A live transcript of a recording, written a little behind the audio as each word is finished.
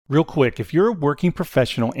Real quick, if you're a working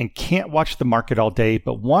professional and can't watch the market all day,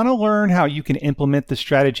 but want to learn how you can implement the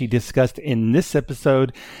strategy discussed in this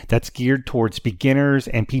episode that's geared towards beginners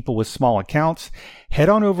and people with small accounts, head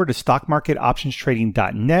on over to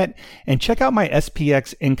stockmarketoptionstrading.net and check out my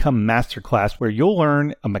SPX Income Masterclass, where you'll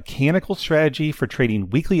learn a mechanical strategy for trading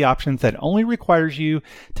weekly options that only requires you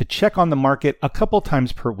to check on the market a couple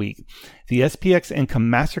times per week. The SPX Income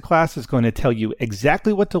Masterclass is going to tell you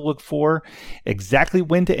exactly what to look for, exactly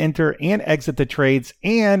when to enter and exit the trades,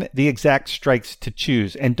 and the exact strikes to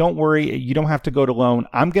choose. And don't worry, you don't have to go it alone.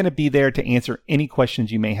 I'm going to be there to answer any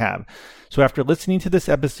questions you may have. So after listening to this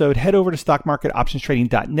episode, head over to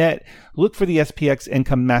stockmarketoptionstrading.net, look for the SPX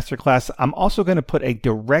Income Masterclass. I'm also going to put a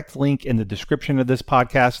direct link in the description of this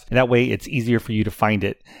podcast. That way it's easier for you to find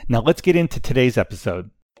it. Now let's get into today's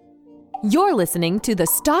episode. You're listening to the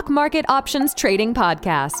Stock Market Options Trading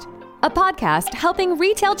Podcast, a podcast helping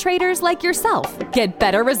retail traders like yourself get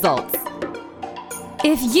better results.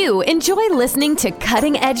 If you enjoy listening to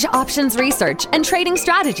cutting-edge options research and trading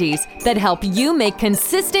strategies that help you make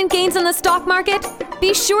consistent gains in the stock market,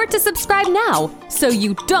 be sure to subscribe now so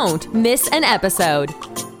you don't miss an episode.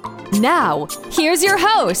 Now, here's your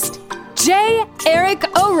host, J. Eric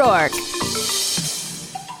O'Rourke.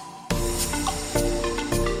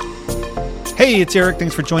 Hey, it's Eric.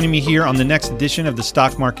 Thanks for joining me here on the next edition of the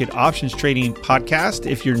Stock Market Options Trading Podcast.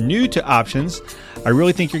 If you're new to options, I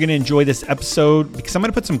really think you're going to enjoy this episode because I'm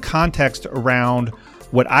going to put some context around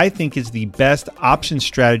what I think is the best option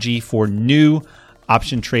strategy for new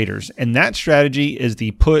option traders. And that strategy is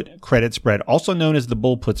the put credit spread, also known as the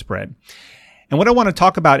bull put spread. And what I want to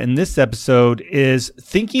talk about in this episode is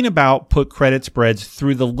thinking about put credit spreads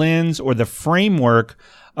through the lens or the framework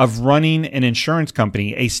of running an insurance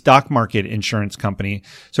company, a stock market insurance company.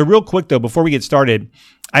 So real quick though, before we get started,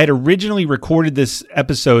 I had originally recorded this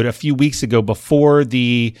episode a few weeks ago before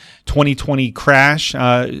the 2020 crash,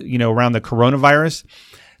 around the coronavirus.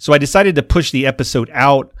 So I decided to push the episode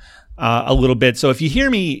out a little bit. So if you hear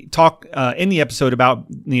me talk in the episode about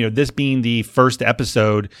this being the first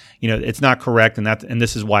episode, it's not correct, and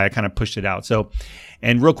this is why I kind of pushed it out. So.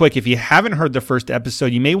 And real quick, if you haven't heard the first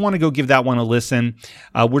episode, you may want to go give that one a listen.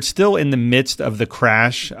 We're still in the midst of the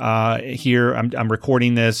crash here. I'm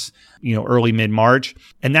recording this, early mid-March.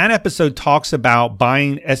 And that episode talks about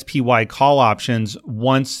buying SPY call options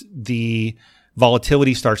once the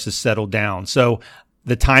volatility starts to settle down. So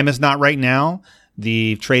the time is not right now.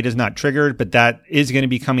 The trade is not triggered, but that is going to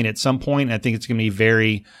be coming at some point. And I think it's going to be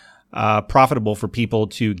very profitable for people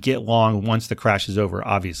to get long once the crash is over,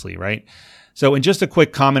 obviously, right? So in just a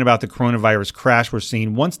quick comment about the coronavirus crash we're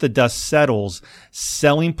seeing, once the dust settles,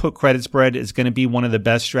 selling put credit spread is going to be one of the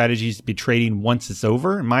best strategies to be trading once it's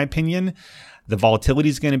over, in my opinion. The volatility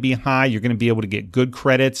is going to be high. You're going to be able to get good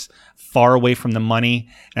credits far away from the money.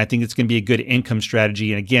 And I think it's going to be a good income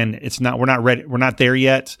strategy. And again, we're not ready. We're not there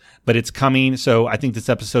yet, but it's coming. So I think this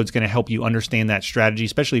episode is going to help you understand that strategy,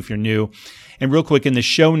 especially if you're new. And real quick, in the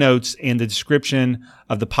show notes and the description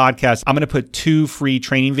of the podcast, I'm going to put 2 free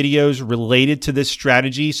training videos related to this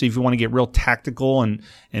strategy. So if you want to get real tactical and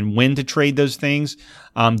when to trade those things,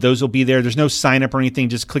 those will be there. There's no sign up or anything.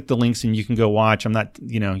 Just click the links and you can go watch. I'm not,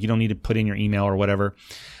 you don't need to put in your email or whatever.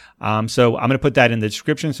 So I'm going to put that in the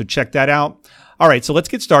description. So check that out. All right. So let's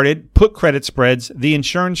get started. Put credit spreads, the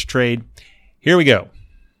insurance trade. Here we go.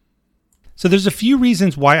 So there's a few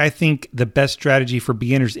reasons why I think the best strategy for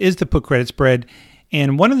beginners is the put credit spread.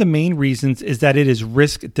 And one of the main reasons is that it is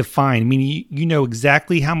risk defined, meaning you know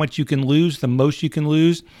exactly how much you can lose, the most you can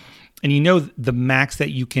lose, and you know the max that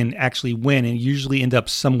you can actually win, and usually end up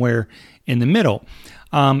somewhere in the middle.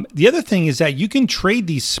 The other thing is that you can trade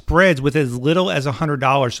these spreads with as little as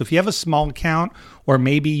 $100. So if you have a small account, or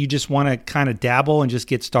maybe you just want to kind of dabble and just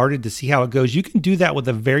get started to see how it goes, you can do that with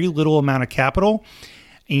a very little amount of capital.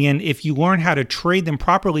 And if you learn how to trade them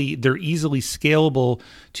properly, they're easily scalable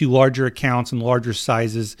to larger accounts and larger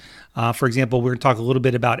sizes. For example, we're going to talk a little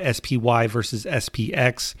bit about SPY versus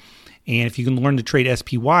SPX. And if you can learn to trade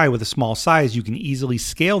SPY with a small size, you can easily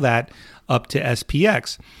scale that up to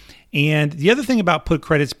SPX. And the other thing about put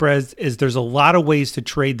credit spreads is there's a lot of ways to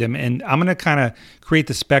trade them. And I'm going to kind of create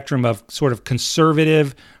the spectrum of sort of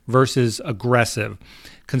conservative versus aggressive.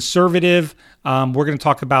 Conservative, we're going to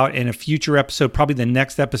talk about in a future episode, probably the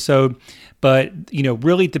next episode. But,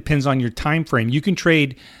 really it depends on your time frame. You can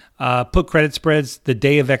trade put credit spreads the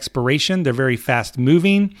day of expiration. They're very fast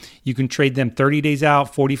moving. You can trade them 30 days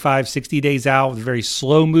out, 45, 60 days out, very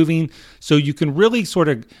slow moving. So you can really sort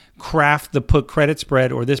of craft the put credit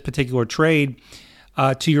spread or this particular trade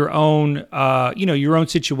to your own, your own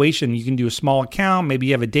situation. You can do a small account. Maybe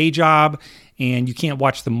you have a day job and you can't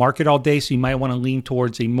watch the market all day, so you might want to lean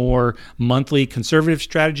towards a more monthly conservative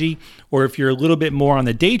strategy. Or if you're a little bit more on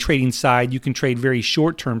the day trading side, you can trade very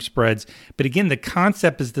short-term spreads. But again, the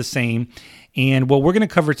concept is the same. And what we're going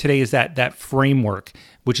to cover today is that framework,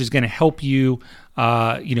 which is going to help you,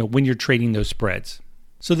 when you're trading those spreads.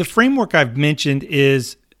 So the framework I've mentioned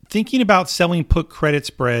is thinking about selling put credit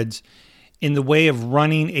spreads in the way of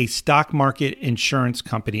running a stock market insurance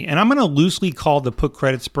company. And I'm going to loosely call the put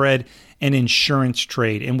credit spread an insurance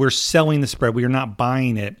trade. And we're selling the spread. We are not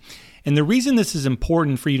buying it. And the reason this is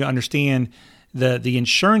important for you to understand the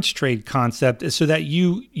insurance trade concept is so that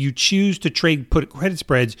you choose to trade put credit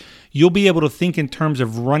spreads, you'll be able to think in terms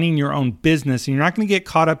of running your own business. And you're not going to get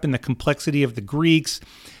caught up in the complexity of the Greeks,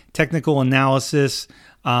 technical analysis,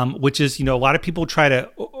 which is, a lot of people try to,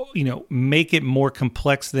 make it more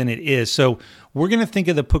complex than it is. So we're going to think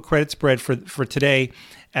of the put credit spread for today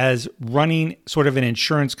as running sort of an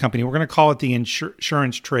insurance company. We're going to call it the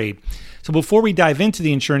insurance trade. So before we dive into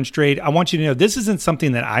the insurance trade, I want you to know this isn't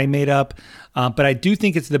something that I made up, but I do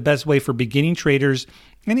think it's the best way for beginning traders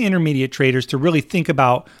and intermediate traders to really think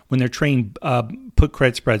about when they're trading put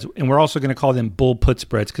credit spreads. And we're also going to call them bull put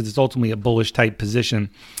spreads because it's ultimately a bullish type position.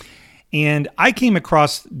 And I came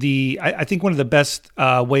across I think one of the best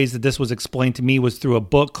ways that this was explained to me was through a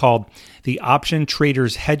book called The Option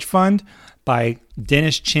Traders Hedge Fund by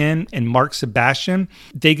Dennis Chin and Mark Sebastian.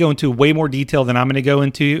 They go into way more detail than I'm going to go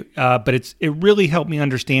into, but it really helped me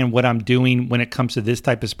understand what I'm doing when it comes to this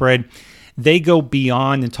type of spread. They go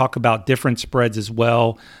beyond and talk about different spreads as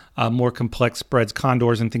well, more complex spreads,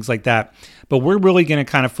 condors and things like that. But we're really going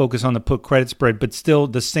to kind of focus on the put credit spread, but still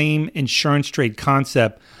the same insurance trade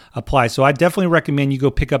concept applies. So I definitely recommend you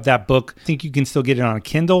go pick up that book. I think you can still get it on a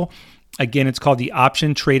Kindle. Again, it's called The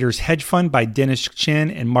Option Traders Hedge Fund by Dennis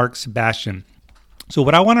Chin and Mark Sebastian. So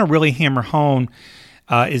what I want to really hammer home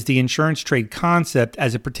is the insurance trade concept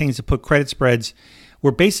as it pertains to put credit spreads,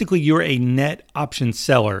 where basically you're a net option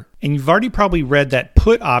seller. And you've already probably read that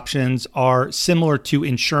put options are similar to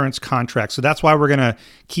insurance contracts. So that's why we're going to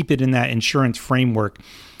keep it in that insurance framework.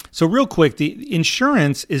 So real quick, the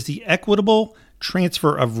insurance is the equitable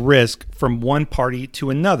transfer of risk from one party to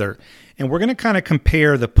another. And we're going to kind of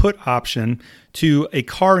compare the put option to a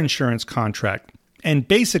car insurance contract. And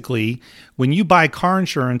basically, when you buy car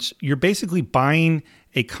insurance, you're basically buying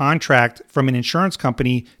a contract from an insurance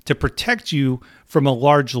company to protect you from a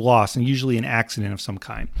large loss, and usually an accident of some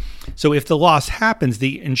kind. So if the loss happens,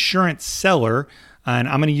 the insurance seller, and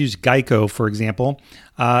I'm going to use Geico, for example,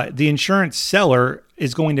 the insurance seller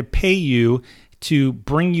is going to pay you to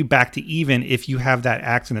bring you back to even if you have that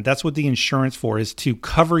accident. That's what the insurance for is, to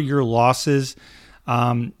cover your losses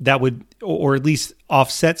that would, or at least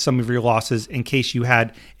offset some of your losses in case you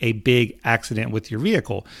had a big accident with your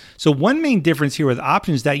vehicle. So one main difference here with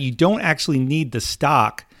options is that you don't actually need the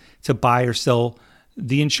stock to buy or sell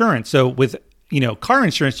the insurance. So with car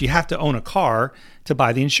insurance, you have to own a car to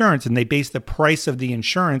buy the insurance, and they base the price of the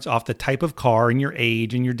insurance off the type of car and your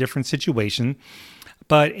age and your different situation.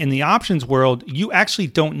 But in the options world, you actually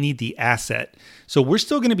don't need the asset. So we're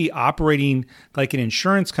still going to be operating like an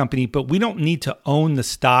insurance company, but we don't need to own the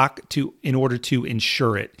stock in order to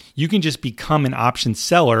insure it. You can just become an option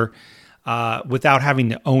seller without having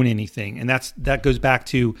to own anything. And that goes back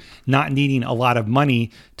to not needing a lot of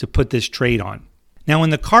money to put this trade on. Now,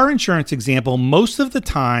 in the car insurance example, most of the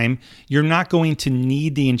time, you're not going to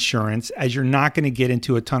need the insurance, as you're not going to get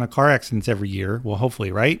into a ton of car accidents every year. Well,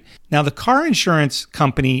 hopefully, right? Now, the car insurance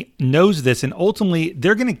company knows this, and ultimately,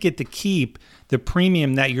 they're going to get to keep the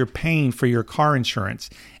premium that you're paying for your car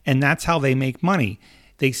insurance. And that's how they make money.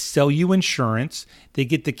 They sell you insurance, they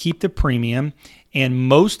get to keep the premium, and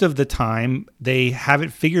most of the time they have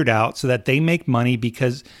it figured out so that they make money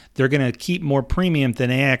because they're going to keep more premium than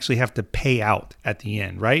they actually have to pay out at the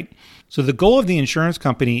end, right? So the goal of the insurance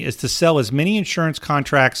company is to sell as many insurance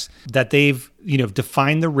contracts that they've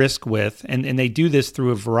defined the risk with, and they do this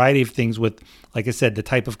through a variety of things with, like I said, the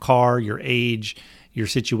type of car, your age, your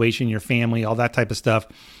situation, your family, all that type of stuff.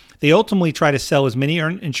 They ultimately try to sell as many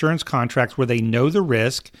insurance contracts where they know the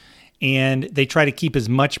risk and they try to keep as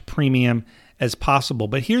much premium as possible.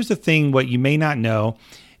 But here's the thing, what you may not know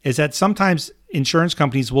is that sometimes insurance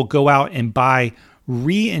companies will go out and buy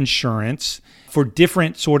reinsurance for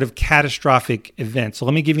different sort of catastrophic events. So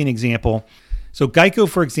let me give you an example. So Geico,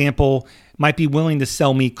 for example, might be willing to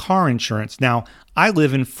sell me car insurance. Now, I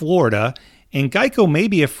live in Florida, and Geico may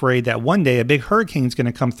be afraid that one day a big hurricane is going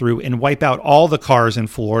to come through and wipe out all the cars in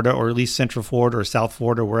Florida, or at least Central Florida or South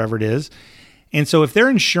Florida, wherever it is. And so if they're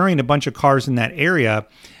insuring a bunch of cars in that area,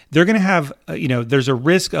 they're going to have, there's a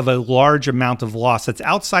risk of a large amount of loss that's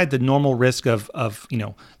outside the normal risk of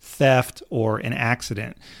theft or an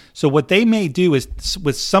accident. So what they may do is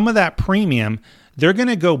with some of that premium, they're going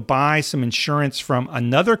to go buy some insurance from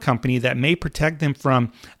another company that may protect them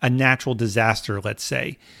from a natural disaster, let's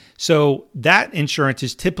say. So that insurance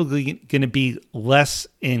is typically going to be less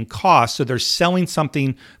in cost. So they're selling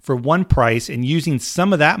something for one price and using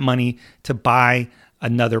some of that money to buy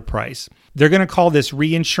another price. They're going to call this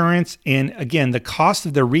reinsurance. And again, the cost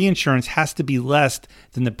of the reinsurance has to be less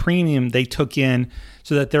than the premium they took in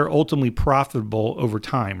so that they're ultimately profitable over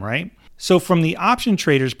time, right? So from the option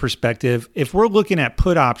trader's perspective, if we're looking at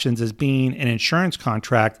put options as being an insurance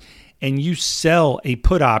contract and you sell a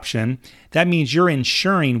put option, that means you're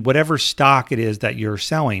insuring whatever stock it is that you're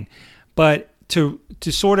selling. But to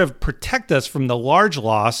sort of protect us from the large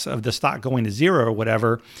loss of the stock going to zero or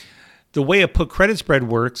whatever, the way a put credit spread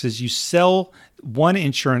works is you sell one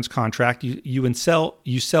insurance contract, you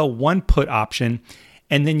sell one put option,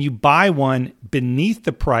 and then you buy one beneath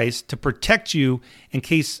the price to protect you in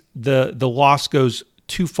case the loss goes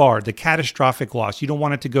too far, the catastrophic loss. You don't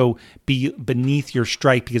want it to go be beneath your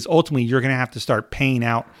strike because ultimately you're going to have to start paying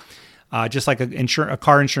out, just like a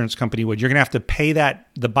car insurance company would. You're going to have to pay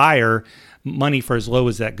the buyer money for as low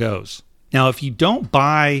as that goes. Now, if you don't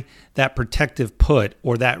buy that protective put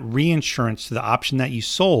or that reinsurance to the option that you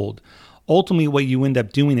sold, ultimately what you end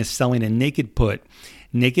up doing is selling a naked put.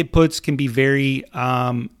 Naked puts can be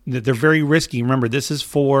they're very risky. Remember, this is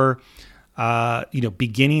for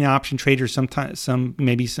beginning option traders, sometimes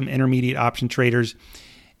maybe some intermediate option traders.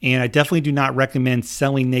 And I definitely do not recommend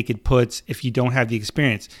selling naked puts if you don't have the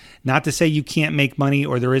experience. Not to say you can't make money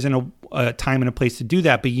or there isn't a time and a place to do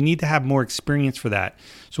that, but you need to have more experience for that.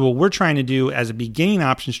 So what we're trying to do as a beginning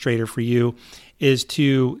options trader for you is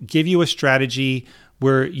to give you a strategy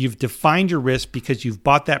where you've defined your risk because you've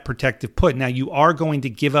bought that protective put. Now, you are going to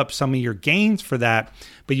give up some of your gains for that,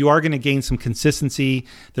 but you are going to gain some consistency.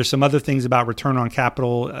 There's some other things about return on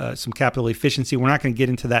capital, some capital efficiency. We're not going to get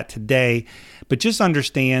into that today, but just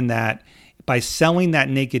understand that by selling that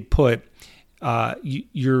naked put,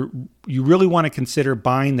 you really want to consider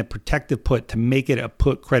buying the protective put to make it a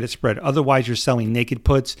put credit spread. Otherwise, you're selling naked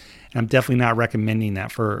puts, and I'm definitely not recommending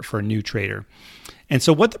that for a new trader. And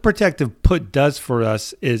so what the protective put does for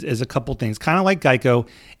us is a couple things. Kind of like Geico,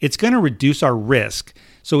 it's going to reduce our risk.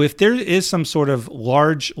 So if there is some sort of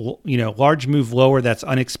large move lower that's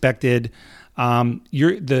unexpected,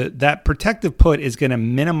 that protective put is going to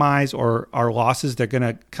minimize our losses. They're going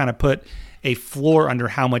to kind of put a floor under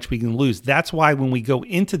how much we can lose. That's why when we go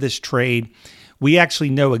into this trade, we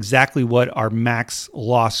actually know exactly what our max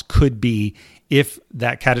loss could be if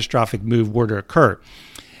that catastrophic move were to occur.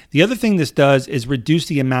 The other thing this does is reduce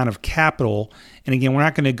the amount of capital. And again, we're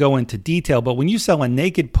not going to go into detail, but when you sell a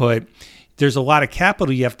naked put, there's a lot of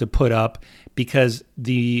capital you have to put up because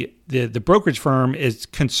the brokerage firm is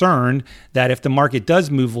concerned that if the market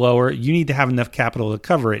does move lower, you need to have enough capital to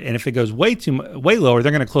cover it. And if it goes way lower,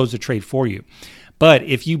 they're going to close the trade for you. But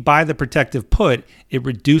if you buy the protective put, it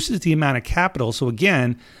reduces the amount of capital. So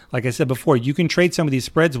again, like I said before, you can trade some of these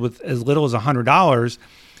spreads with as little as $100.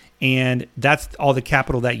 And that's all the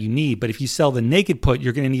capital that you need. But if you sell the naked put,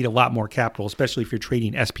 you're going to need a lot more capital, especially if you're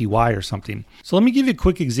trading SPY or something. So let me give you a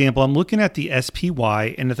quick example. I'm looking at the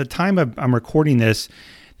SPY, and at the time I'm recording this,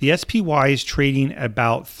 the SPY is trading at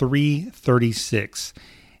about 336.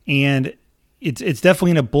 And it's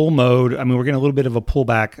definitely in a bull mode. I mean, we're getting a little bit of a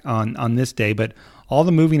pullback on this day, but all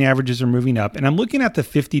the moving averages are moving up. And I'm looking at the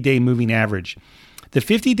 50-day moving average. The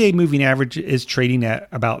 50-day moving average is trading at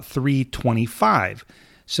about 325.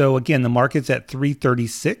 So again, the market's at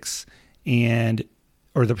 336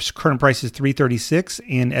 or the current price is 336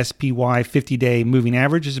 and SPY 50-day moving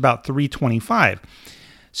average is about 325.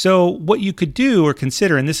 So what you could do or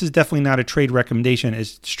consider, and this is definitely not a trade recommendation,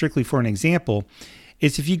 is strictly for an example,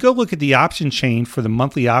 is if you go look at the option chain for the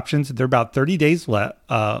monthly options, they're about 30 days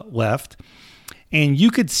left, and you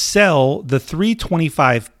could sell the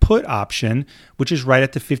 325 put option, which is right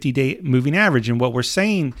at the 50-day moving average. And what we're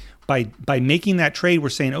saying by making that trade, we're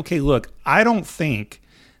saying, okay, look, I don't think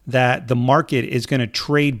that the market is going to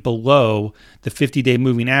trade below the 50-day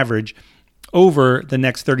moving average over the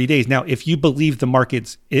next 30 days. Now, if you believe the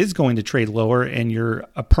market is going to trade lower and you're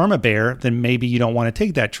a perma bear, then maybe you don't want to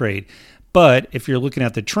take that trade. But if you're looking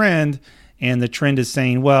at the trend and the trend is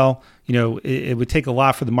saying, well, it would take a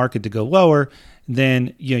lot for the market to go lower,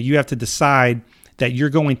 then you have to decide that you're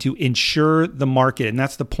going to insure the market. And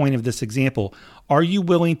that's the point of this example. Are you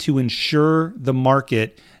willing to insure the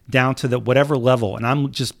market down to whatever level? And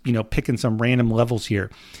I'm just, picking some random levels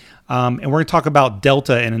here. And we're going to talk about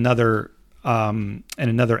delta in another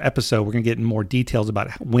episode. We're going to get in more details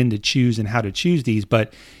about when to choose and how to choose these.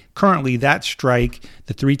 But currently that strike,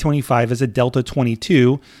 the 325, is a delta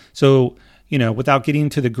 22. So, without getting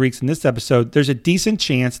into the Greeks in this episode, there's a decent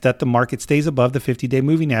chance that the market stays above the 50-day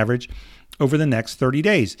moving average over the next 30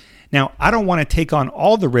 days. Now, I don't want to take on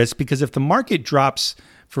all the risk, because if the market drops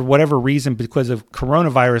for whatever reason because of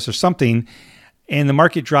coronavirus or something, and the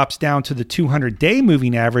market drops down to the 200-day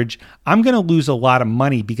moving average, I'm going to lose a lot of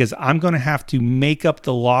money, because I'm going to have to make up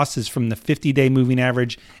the losses from the 50-day moving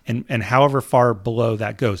average and however far below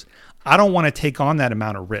that goes. I don't want to take on that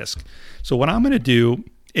amount of risk. So what I'm going to do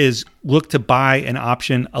is look to buy an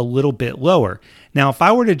option a little bit lower. Now, if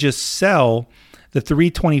I were to just sell the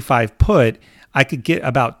 325 put, I could get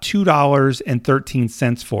about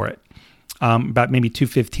 $2.13 for it, about maybe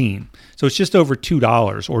 $2.15. So it's just over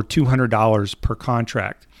 $2 or $200 per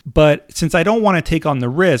contract. But since I don't want to take on the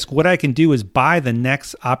risk, what I can do is buy the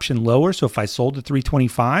next option lower. So if I sold the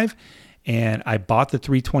 325 and I bought the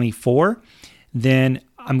 324, then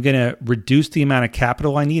I'm going to reduce the amount of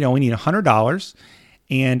capital I need. I only need $100.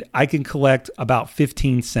 And I can collect about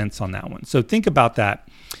 15 cents on that one. So think about that.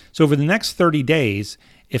 So over the next 30 days,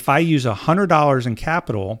 if I use $100 in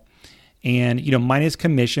capital and, minus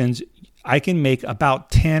commissions, I can make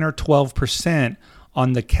about 10 or 12%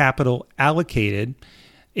 on the capital allocated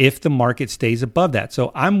if the market stays above that.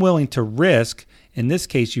 So I'm willing to risk, in this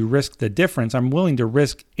case, you risk the difference. I'm willing to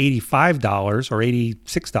risk $85 or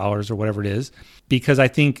 $86 or whatever it is, because I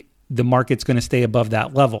think the market's going to stay above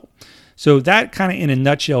that level. So that kind of in a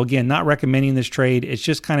nutshell, again, not recommending this trade, it's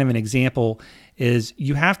just kind of an example, is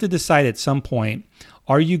you have to decide at some point,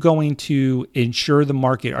 are you going to insure the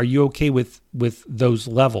market? Are you okay with those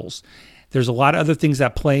levels? There's a lot of other things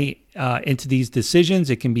that play into these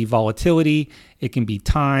decisions. It can be volatility, it can be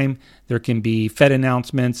time, there can be Fed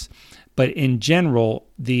announcements. But in general,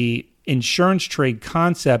 the insurance trade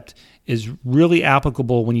concept is really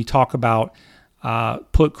applicable when you talk about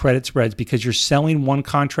put credit spreads, because you're selling one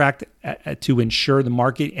contract to insure the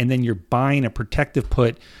market, and then you're buying a protective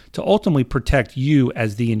put to ultimately protect you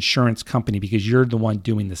as the insurance company, because you're the one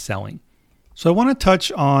doing the selling. So I want to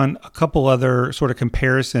touch on a couple other sort of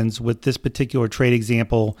comparisons with this particular trade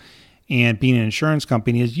example and being an insurance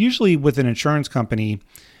company. Is usually with an insurance company,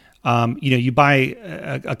 you buy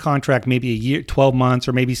a contract maybe a year, 12 months,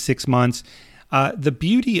 or maybe 6 months. The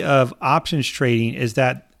beauty of options trading is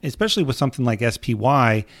that, especially with something like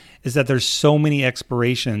SPY, is that there's so many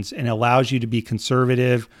expirations, and it allows you to be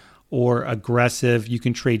conservative or aggressive. You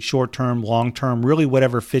can trade short-term, long-term, really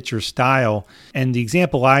whatever fits your style. And the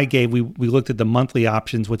example I gave, we looked at the monthly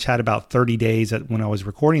options, which had about 30 days when I was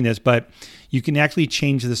recording this, but you can actually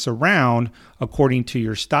change this around according to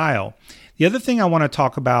your style. The other thing I want to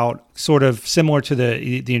talk about, sort of similar to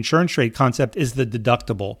the insurance trade concept, is the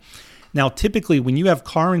deductible. Now, typically when you have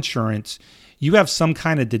car insurance, you have some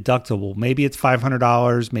kind of deductible. Maybe it's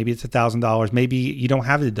 $500, maybe it's $1,000, maybe you don't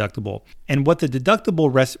have a deductible. And what the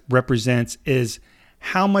deductible represents is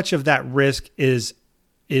how much of that risk is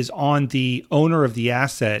on the owner of the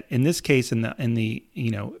asset. In this case, from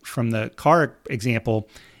the car example,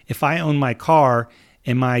 if I own my car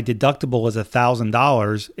and my deductible is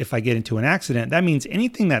 $1,000, if I get into an accident, that means any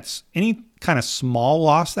kind of small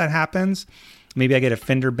loss that happens, maybe I get a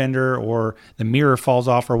fender bender or the mirror falls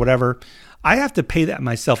off or whatever, I have to pay that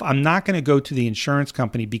myself. I'm not going to go to the insurance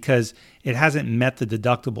company because it hasn't met the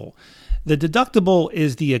deductible. The deductible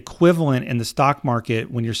is the equivalent in the stock market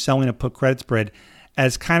when you're selling a put credit spread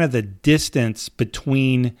as kind of the distance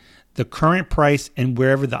between the current price and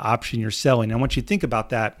wherever the option you're selling. I want you to think about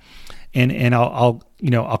that, and I'll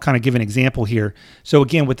kind of give an example here. So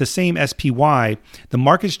again, with the same SPY, the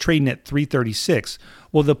market's trading at 336.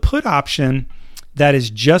 Well, the put option that is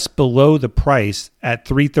just below the price at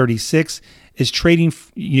 336 is trading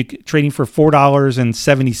for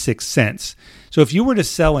 $4.76. So if you were to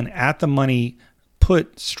sell an at the money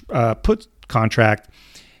put contract,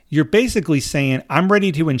 you're basically saying, I'm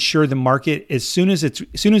ready to insure the market as soon as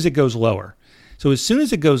it goes lower. So as soon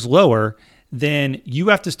as it goes lower, then you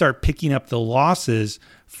have to start picking up the losses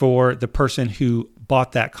for the person who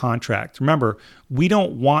bought that contract. Remember, we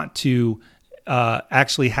don't want to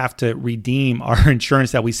actually have to redeem our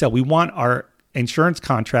insurance that we sell. We want our insurance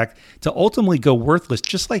contract to ultimately go worthless,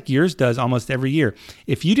 just like yours does almost every year.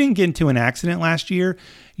 If you didn't get into an accident last year,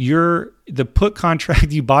 the put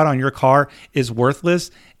contract you bought on your car is worthless,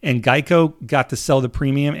 and Geico got to sell the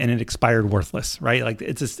premium and it expired worthless, right? Like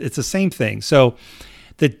it's the same thing. So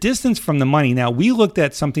the distance from the money. Now, we looked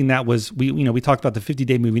at something that was, we talked about the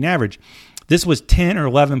 50-day moving average. This was 10 or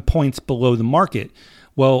 11 points below the market.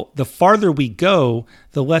 Well, the farther we go,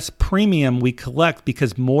 the less premium we collect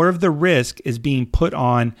because more of the risk is being put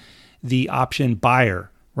on the option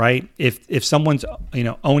buyer, right? If someone's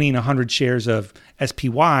owning 100 shares of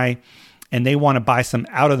SPY and they want to buy some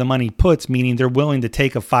out of the money puts, meaning they're willing to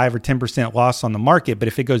take a 5 or 10% loss on the market, but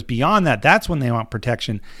if it goes beyond that, that's when they want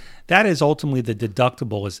protection. That is ultimately the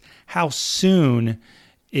deductible, is how soon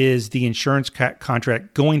is the insurance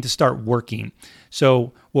contract going to start working.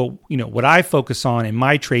 So, what I focus on in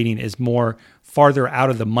my trading is more farther out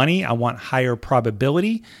of the money. I want higher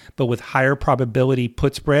probability, but with higher probability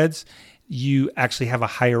put spreads, you actually have a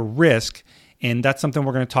higher risk. And that's something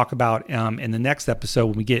we're going to talk about in the next episode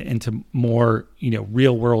when we get into more,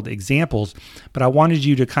 real world examples. But I wanted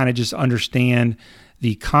you to kind of just understand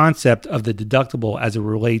the concept of the deductible as it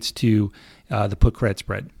relates to the put credit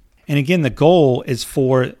spread. And again, the goal is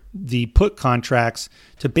for the put contracts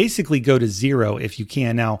to basically go to zero if you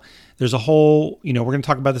can. Now, there's a whole, we're going to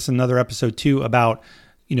talk about this in another episode too, about,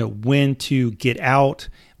 when to get out.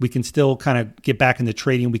 We can still kind of get back into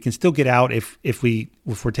trading. We can still get out if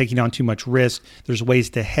we're taking on too much risk. There's ways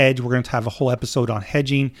to hedge. We're going to have a whole episode on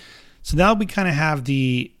hedging. So now we kind of have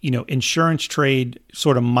the, insurance trade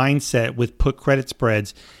sort of mindset with put credit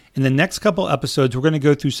spreads. In the next couple episodes, we're going to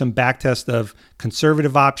go through some backtest of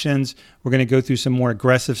conservative options. We're going to go through some more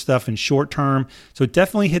aggressive stuff in short term. So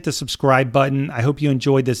definitely hit the subscribe button. I hope you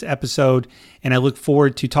enjoyed this episode, and I look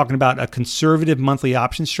forward to talking about a conservative monthly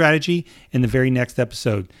option strategy in the very next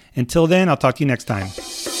episode. Until then, I'll talk to you next time.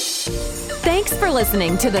 Thanks for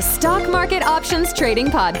listening to the Stock Market Options Trading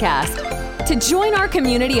Podcast. To join our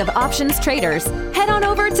community of options traders, head on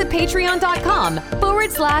over to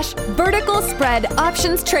patreon.com/vertical spread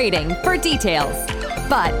options trading for details.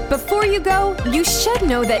 But before you go, you should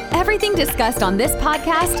know that everything discussed on this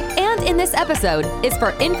podcast and in this episode is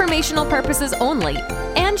for informational purposes only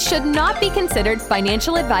and should not be considered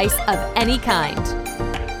financial advice of any kind.